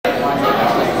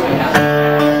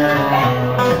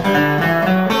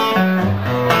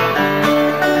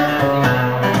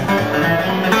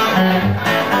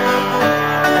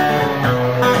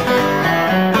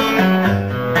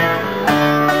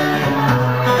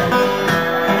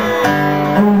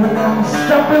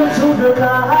into the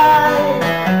night.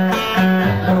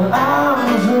 My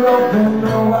arms are open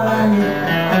wide.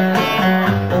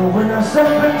 And when I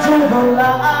step into the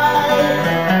light,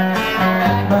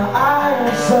 my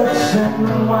eyes search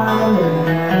and wide.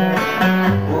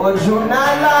 Would you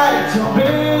not like to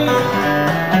be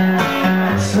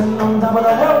sitting on top of the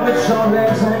world with your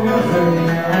legs hanging free?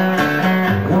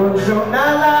 Would you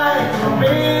not like to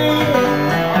be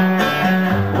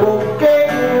okay,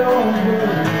 okay,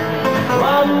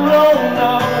 I'm blown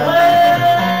away?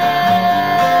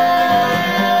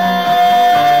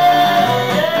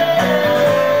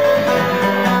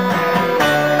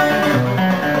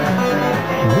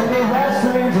 Really has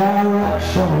me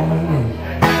direction.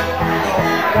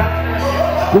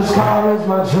 This car is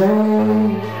my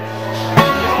dream.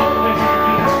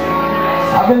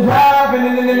 I've been driving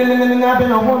and I've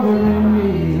been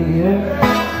wondering, yeah.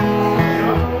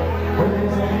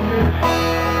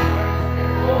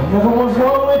 Never was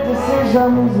wrong with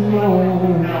decisions, no.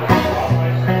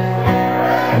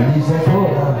 At least that's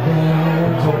what I've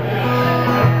been told.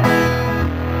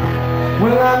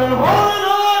 Well, I've been holding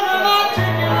on and I'm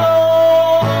taking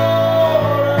on.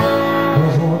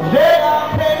 'Cause one day I'll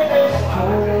pay this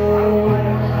toll.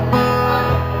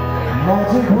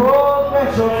 Magic road,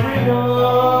 metro freedom.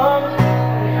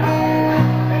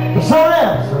 So I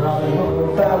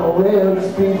found a way to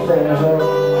speed things up.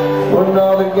 When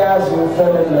all the guys you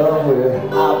fell in love with,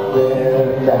 I've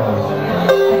been down.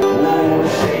 Ooh,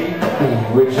 shake me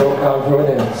with your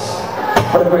confidence.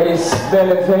 For the greatest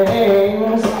many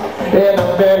things. In a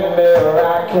bend mirror I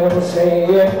can see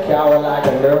it. Cower like a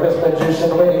nervous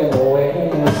magician waiting in the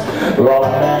wings. Roll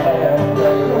back and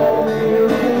baby, you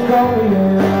can call me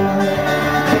in.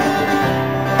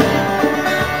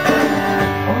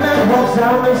 Walks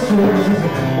down the street,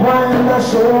 winding my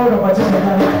shoulder, but just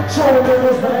like showing me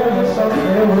this baby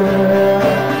something real.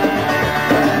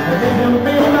 And if you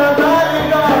be my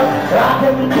bodyguard, I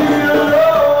can be your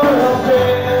Lord of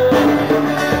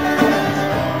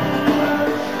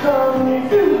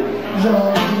confusion.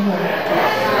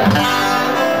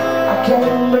 I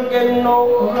can't look at no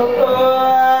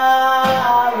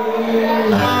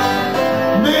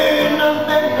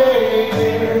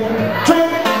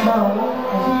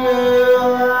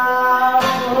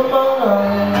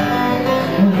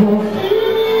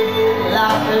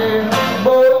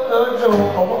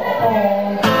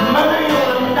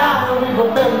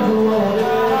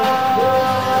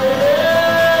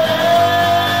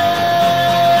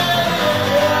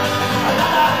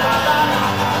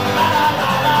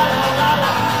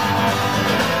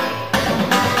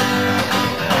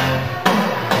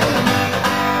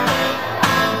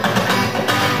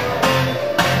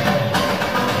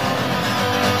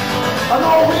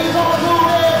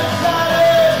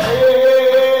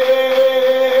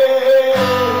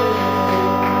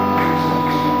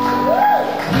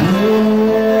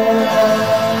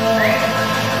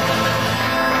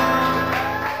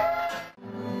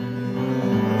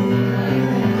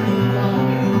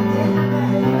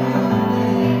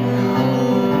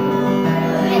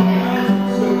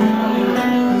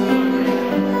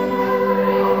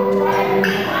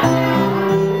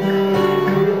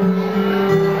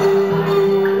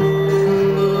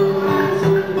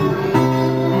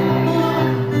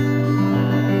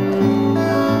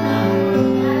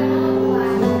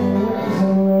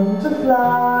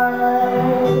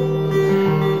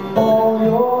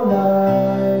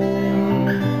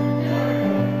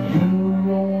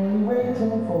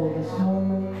for this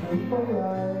moment, keep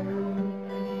alive.